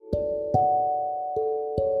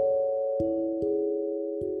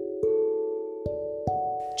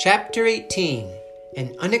Chapter 18.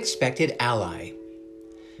 An Unexpected Ally.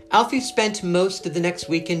 Alfie spent most of the next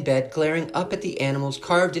week in bed glaring up at the animals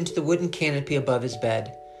carved into the wooden canopy above his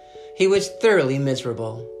bed. He was thoroughly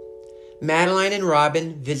miserable. Madeline and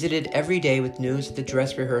Robin visited every day with news of the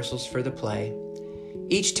dress rehearsals for the play.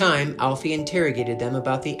 Each time, Alfie interrogated them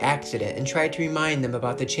about the accident and tried to remind them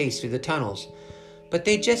about the chase through the tunnels, but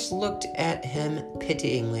they just looked at him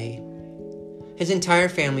pityingly. His entire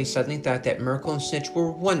family suddenly thought that Merkel and Snitch were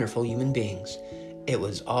wonderful human beings. It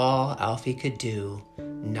was all Alfie could do,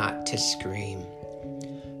 not to scream.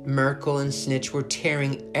 Merkel and Snitch were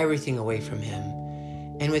tearing everything away from him,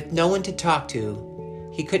 and with no one to talk to,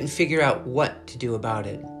 he couldn't figure out what to do about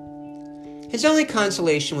it. His only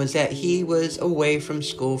consolation was that he was away from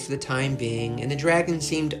school for the time being, and the dragon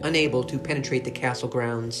seemed unable to penetrate the castle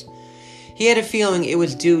grounds. He had a feeling it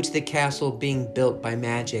was due to the castle being built by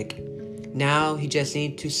magic. Now he just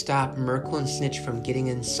needed to stop Merkel and Snitch from getting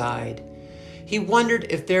inside. He wondered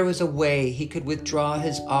if there was a way he could withdraw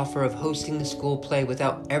his offer of hosting the school play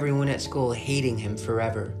without everyone at school hating him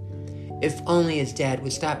forever. If only his dad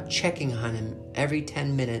would stop checking on him every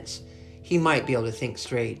 10 minutes, he might be able to think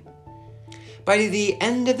straight. By the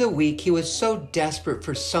end of the week, he was so desperate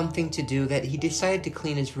for something to do that he decided to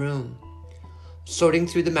clean his room. Sorting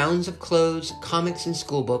through the mounds of clothes, comics, and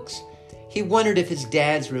schoolbooks, he wondered if his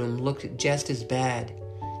dad's room looked just as bad.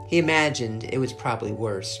 He imagined it was probably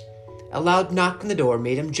worse. A loud knock on the door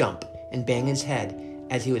made him jump and bang his head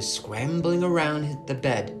as he was scrambling around the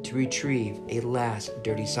bed to retrieve a last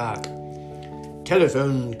dirty sock.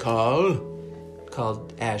 "Telephone call,"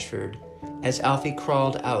 called Ashford, as Alfie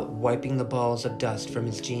crawled out, wiping the balls of dust from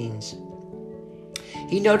his jeans.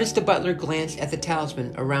 He noticed the butler glance at the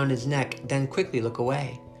talisman around his neck, then quickly look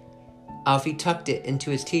away. Alfie tucked it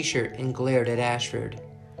into his t-shirt and glared at Ashford.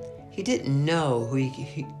 He didn't know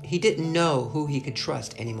who he could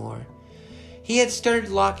trust anymore. He had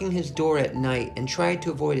started locking his door at night and tried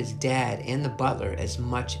to avoid his dad and the butler as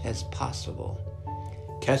much as possible.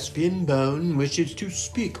 "Caspian Bone wishes to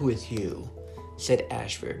speak with you," said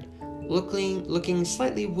Ashford, looking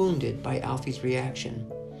slightly wounded by Alfie's reaction.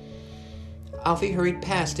 Alfie hurried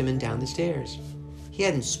past him and down the stairs. He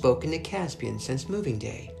hadn't spoken to Caspian since moving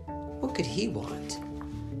day. What could he want?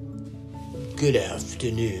 "Good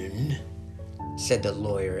afternoon," said the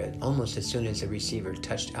lawyer almost as soon as the receiver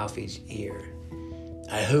touched Alfie's ear.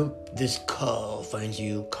 "I hope this call finds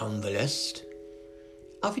you convalesced."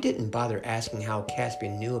 Alfie didn't bother asking how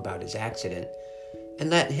Caspian knew about his accident and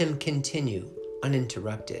let him continue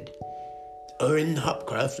uninterrupted. "Orin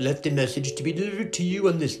Hopcroft left a message to be delivered to you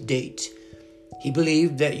on this date. He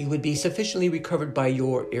believed that you would be sufficiently recovered by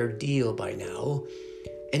your ordeal by now,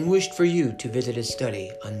 and wished for you to visit his study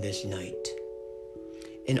on this night."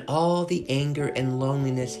 In all the anger and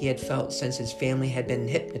loneliness he had felt since his family had been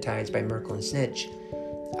hypnotized by Merkel and Snitch,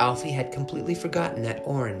 Alfie had completely forgotten that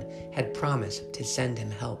Orin had promised to send him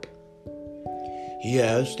help. "He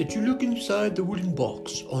asked that you look inside the wooden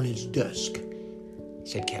box on his desk,"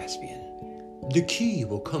 said Caspian. "The key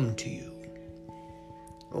will come to you."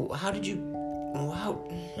 How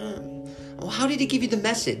did he give you the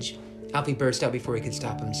message?" Alfie burst out before he could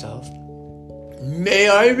stop himself. "May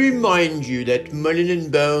I remind you that Mullen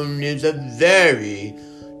 & Bone is a very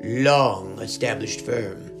long-established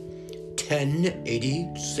firm.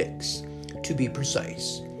 1086, to be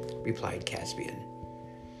precise," replied Caspian.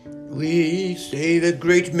 "We save a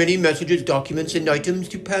great many messages, documents, and items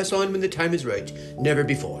to pass on when the time is right, never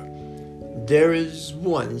before. This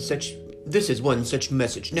is one such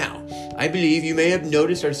message. Now, I believe you may have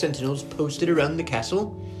noticed our sentinels posted around the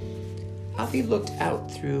castle." Alfie looked out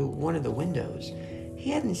through one of the windows.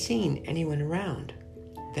 He hadn't seen anyone around.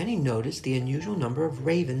 Then he noticed the unusual number of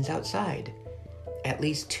ravens outside, at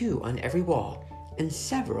least 2 on every wall, and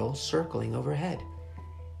several circling overhead.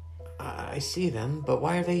 "I see them, but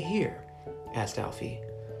why are they here?" asked Alfie.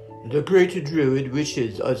 "The great druid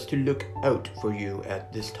wishes us to look out for you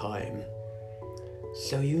at this time."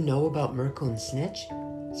 "So you know about Merkel and Snitch?"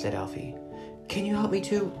 said Alfie. "Can you help me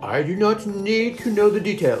to—" "I do not need to know the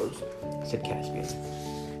details," said Caspian.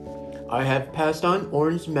 "I have passed on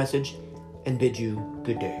Orin's message and bid you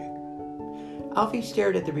good day." Alfie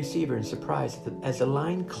stared at the receiver in surprise as the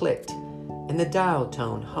line clicked and the dial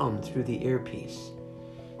tone hummed through the earpiece.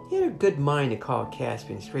 He had a good mind to call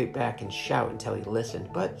Caspian straight back and shout until he listened,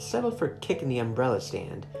 but settled for kicking the umbrella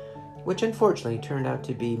stand, which unfortunately turned out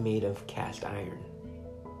to be made of cast iron.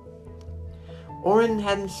 Orin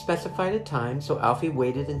hadn't specified a time, so Alfie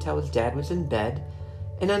waited until his dad was in bed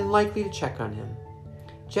and unlikely to check on him.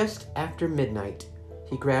 Just after midnight,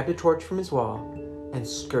 he grabbed a torch from his wall and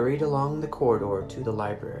scurried along the corridor to the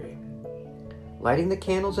library. Lighting the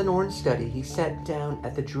candles in Orrin's study, he sat down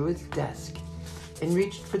at the druid's desk and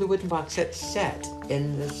reached for the wooden box that sat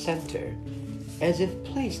in the center, as if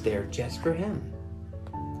placed there just for him.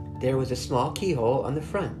 There was a small keyhole on the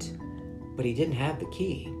front, but he didn't have the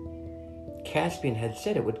key. Caspian had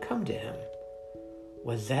said it would come to him.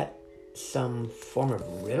 Was that some form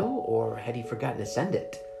of riddle, or had he forgotten to send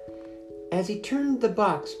it? As he turned the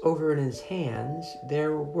box over in his hands,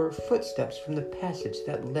 there were footsteps from the passage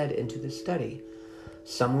that led into the study.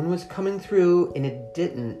 Someone was coming through, and it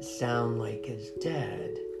didn't sound like his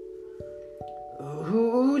dad.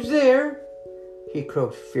 Who's there?" he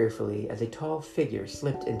croaked fearfully as a tall figure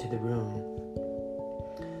slipped into the room.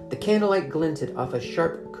 The candlelight glinted off a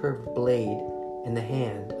sharp curved blade in the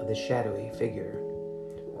hand of the shadowy figure.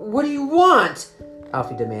 "What do you want?"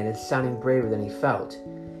 Alfie demanded, sounding braver than he felt.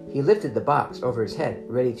 He lifted the box over his head,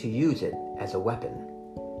 ready to use it as a weapon.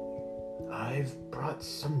 "I've brought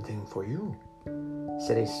something for you,"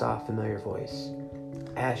 said a soft, familiar voice.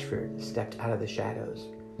 Ashford stepped out of the shadows.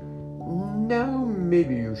 "Now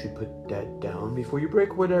maybe you should put that down before you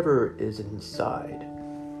break whatever is inside."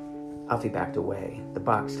 Alfie backed away, the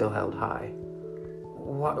box still held high.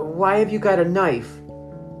 Why have you got a knife?"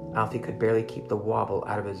 Alfie could barely keep the wobble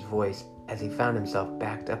out of his voice as he found himself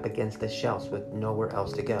backed up against the shelves with nowhere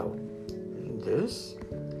else to go. "This?"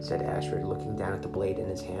 said Ashford, looking down at the blade in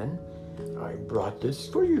his hand. "I brought this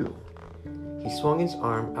for you." He swung his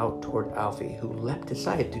arm out toward Alfie, who leapt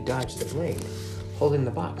aside to dodge the blade, holding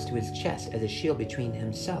the box to his chest as a shield between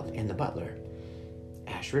himself and the butler.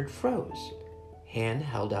 Ashford froze, hand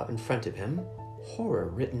held out in front of him,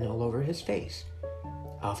 horror written all over his face.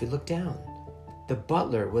 Alfie looked down. The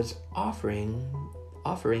butler was offering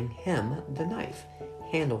him the knife,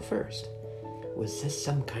 handle first. Was this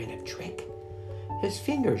some kind of trick? His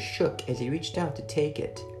fingers shook as he reached out to take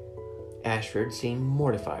it. Ashford seemed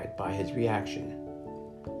mortified by his reaction.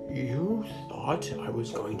 "You thought I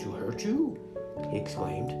was going to hurt you?" he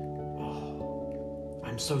exclaimed. "Oh,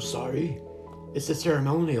 I'm so sorry. It's a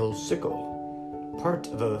ceremonial sickle, part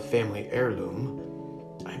of a family heirloom.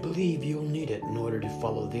 I believe you'll need it in order to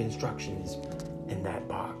follow the instructions in that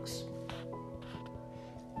box."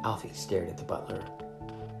 Alfie stared at the butler.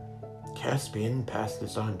 "Caspian passed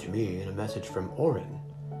this on to me in a message from Orrin."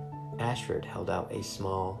 Ashford held out a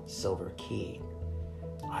small silver key.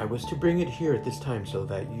 "I was to bring it here at this time so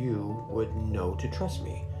that you would know to trust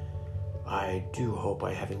me. I do hope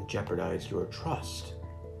I haven't jeopardized your trust."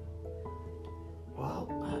 "Well,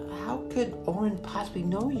 how could Orrin possibly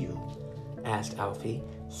know you?" asked Alfie,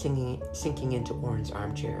 sinking into Orrin's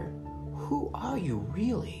armchair. "Who are you,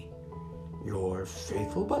 really?" "Your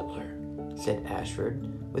faithful butler," said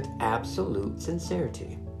Ashford with absolute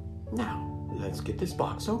sincerity. "Now, let's get this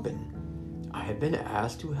box open. I have been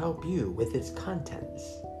asked to help you with its contents."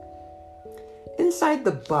 Inside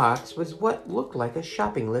the box was what looked like a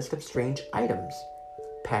shopping list of strange items.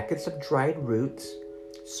 Packets of dried roots,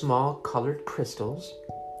 small colored crystals,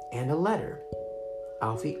 and a letter.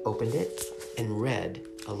 Alfie opened it and read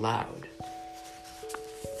aloud.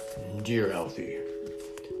 "Dear Alfie,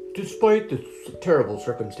 despite the terrible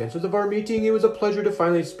circumstances of our meeting, it was a pleasure to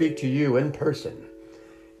finally speak to you in person.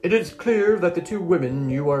 It is clear that the two women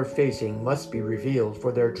you are facing must be revealed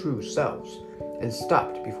for their true selves and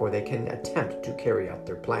stopped before they can attempt to carry out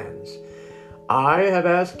their plans. I have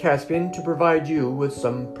asked Caspian to provide you with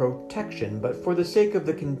some protection, but for the sake of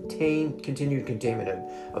the continued containment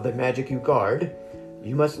of the magic you guard,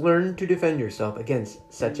 you must learn to defend yourself against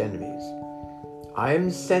such enemies. I am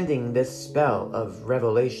sending this spell of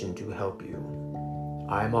revelation to help you.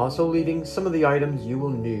 I am also leaving some of the items you will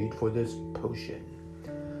need for this potion.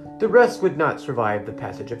 The rest would not survive the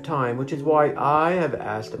passage of time, which is why I have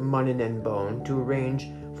asked Munnin and Bone to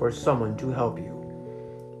arrange for someone to help you.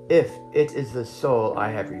 If it is the soul I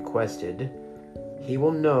have requested, he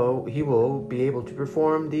will be able to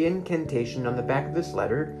perform the incantation on the back of this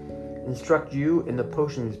letter, instruct you in the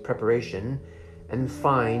potion's preparation, and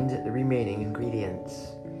find the remaining ingredients.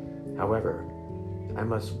 However, I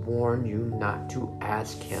must warn you not to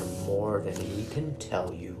ask him more than he can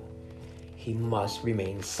tell you. He must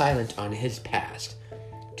remain silent on his past.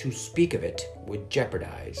 To speak of it would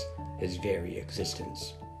jeopardize his very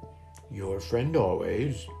existence. Your friend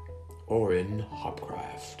always, Orrin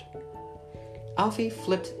Hopcraft." Alfie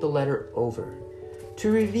flipped the letter over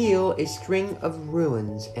to reveal a string of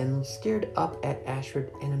runes and stared up at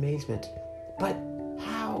Ashford in amazement. But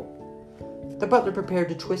how? The butler prepared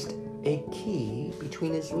to twist a key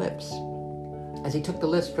between his lips as he took the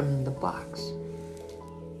list from the box.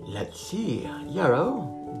 "Let's see.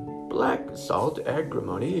 Yarrow, black salt,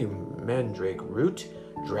 agrimony, mandrake root,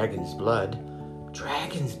 dragon's blood."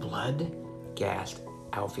 Dragon's blood? gasped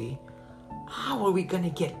Alfie. "How are we going to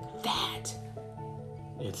get that?"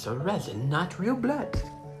 "It's a resin, not real blood,"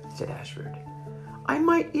 said Ashford. "I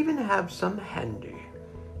might even have some handy.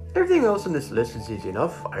 Everything else on this list is easy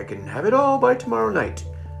enough. I can have it all by tomorrow night.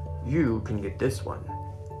 You can get this one."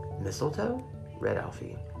 "Mistletoe?" read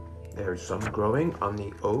Alfie. "There's some growing on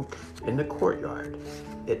the oak in the courtyard.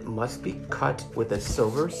 It must be cut with a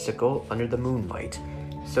silver sickle under the moonlight.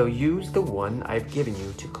 So use the one I've given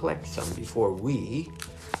you to collect some before we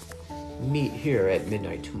meet here at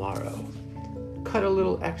midnight tomorrow. Cut a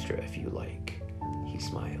little extra if you like." He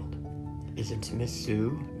smiled. "Isn't Miss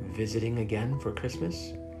Sue visiting again for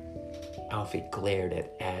Christmas?" Alfie glared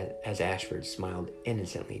as Ashford smiled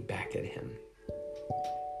innocently back at him.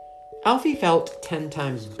 Alfie felt 10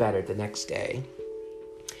 times better the next day.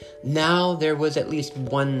 Now there was at least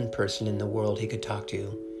one person in the world he could talk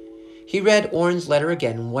to. He read Orrin's letter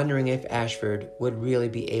again, wondering if Ashford would really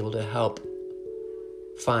be able to help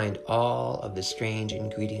find all of the strange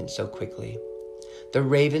ingredients so quickly. The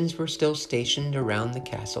ravens were still stationed around the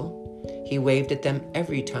castle. He waved at them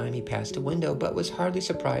every time he passed a window, but was hardly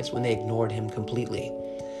surprised when they ignored him completely.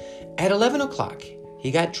 At 11 o'clock, he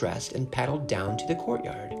got dressed and paddled down to the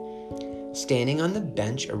courtyard. Standing on the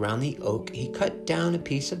bench around the oak, he cut down a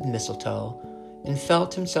piece of mistletoe and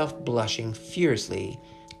felt himself blushing furiously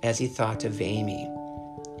as he thought of Amy.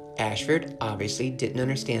 Ashford obviously didn't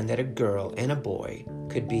understand that a girl and a boy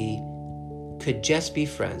could just be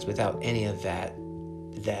friends without any of that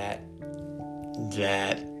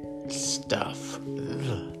stuff.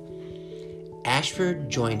 Ugh. Ashford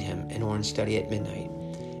joined him in Orrin's study at midnight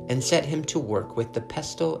and set him to work with the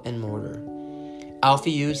pestle and mortar.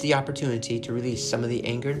 Alfie used the opportunity to release some of the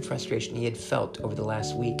anger and frustration he had felt over the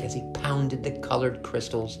last week as he pounded the colored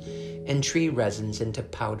crystals and tree resins into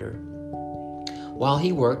powder. While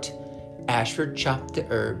he worked, Ashford chopped the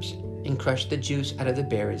herbs and crushed the juice out of the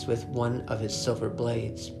berries with one of his silver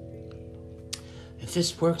blades. "If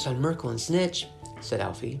this works on Merkel and Snitch," said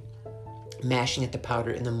Alfie, mashing at the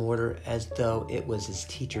powder in the mortar as though it was his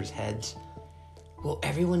teacher's heads, "will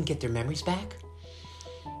everyone get their memories back?"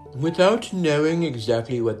 "Without knowing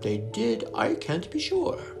exactly what they did, I can't be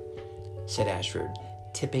sure," said Ashford,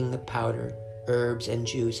 tipping the powder, herbs, and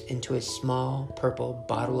juice into a small purple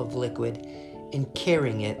bottle of liquid and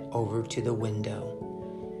carrying it over to the window.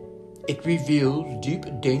 "It reveals deep,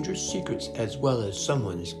 dangerous secrets as well as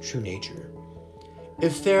someone's true nature.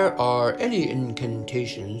 If there are any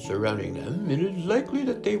incantations surrounding them, it is likely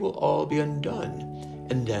that they will all be undone,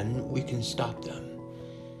 and then we can stop them."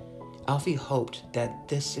 Alfie hoped that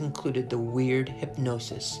this included the weird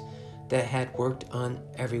hypnosis that had worked on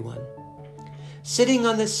everyone. Sitting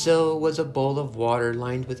on the sill was a bowl of water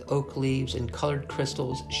lined with oak leaves and colored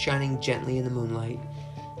crystals shining gently in the moonlight.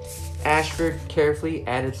 Ashford carefully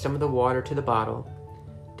added some of the water to the bottle,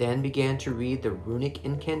 then began to read the runic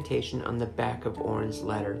incantation on the back of Orrin's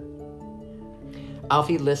letter.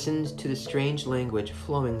 Alfie listened to the strange language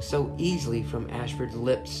flowing so easily from Ashford's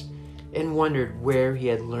lips and wondered where he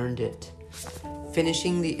had learned it.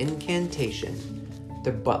 Finishing the incantation,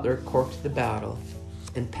 the butler corked the bottle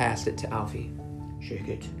and passed it to Alfie. "Shake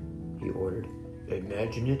it," he ordered.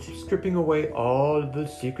 "Imagine it stripping away all the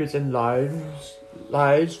secrets and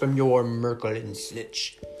lies from your Merkel and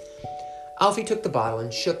Snitch." Alfie took the bottle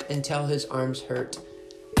and shook until his arms hurt,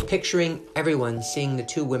 picturing everyone seeing the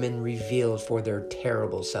two women revealed for their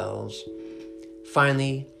terrible selves.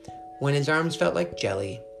 Finally, when his arms felt like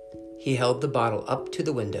jelly, he held the bottle up to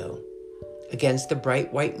the window. Against the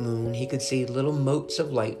bright white moon, he could see little motes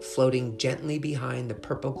of light floating gently behind the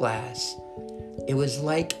purple glass. It was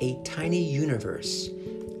like a tiny universe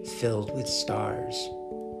filled with stars.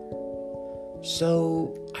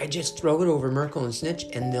 "So I just throw it over Merkel and Snitch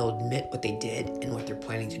and they'll admit what they did and what they're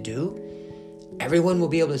planning to do? Everyone will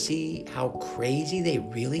be able to see how crazy they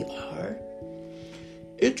really are?"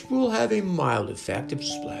 "It will have a mild effect if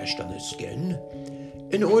splashed on the skin.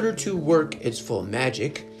 In order to work its full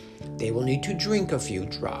magic, they will need to drink a few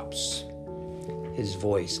drops." His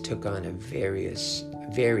voice took on a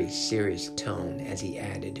very serious tone as he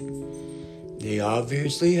added, "They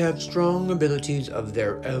obviously have strong abilities of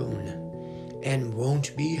their own and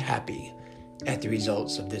won't be happy at the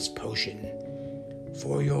results of this potion.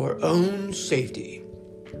 For your own safety,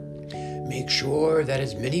 make sure that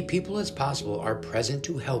as many people as possible are present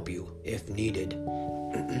to help you if needed."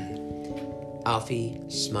 Alfie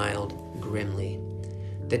smiled grimly.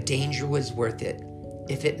 The danger was worth it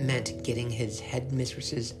if it meant getting his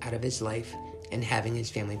headmistresses out of his life and having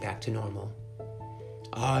his family back to normal.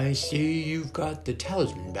 "I see you've got the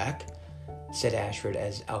talisman back," said Ashford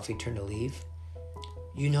as Alfie turned to leave.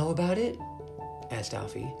 "You know about it?" asked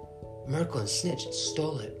Alfie. Merkel and Snitch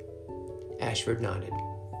stole it. Ashford nodded.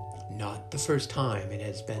 Not the first time it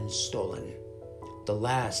has been stolen. The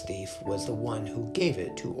last thief was the one who gave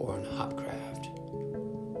it to Orrin Hopcraft.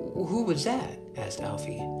 Who was that? Asked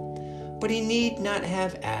Alfie. But he need not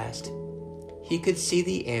have asked. He could see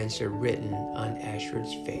the answer written on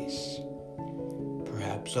Ashford's face.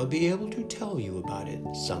 Perhaps I'll be able to tell you about it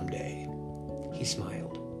someday. He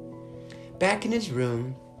smiled. Back in his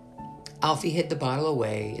room, Alfie hid the bottle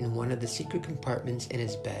away in one of the secret compartments in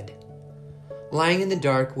his bed. Lying in the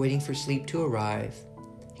dark, waiting for sleep to arrive,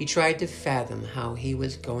 he tried to fathom how he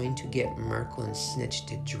was going to get Merkel and Snitch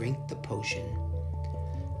to drink the potion.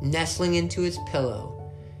 Nestling into his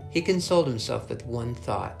pillow, he consoled himself with one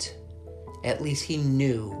thought. At least he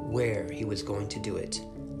knew where he was going to do it.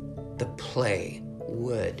 The play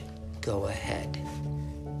would go ahead.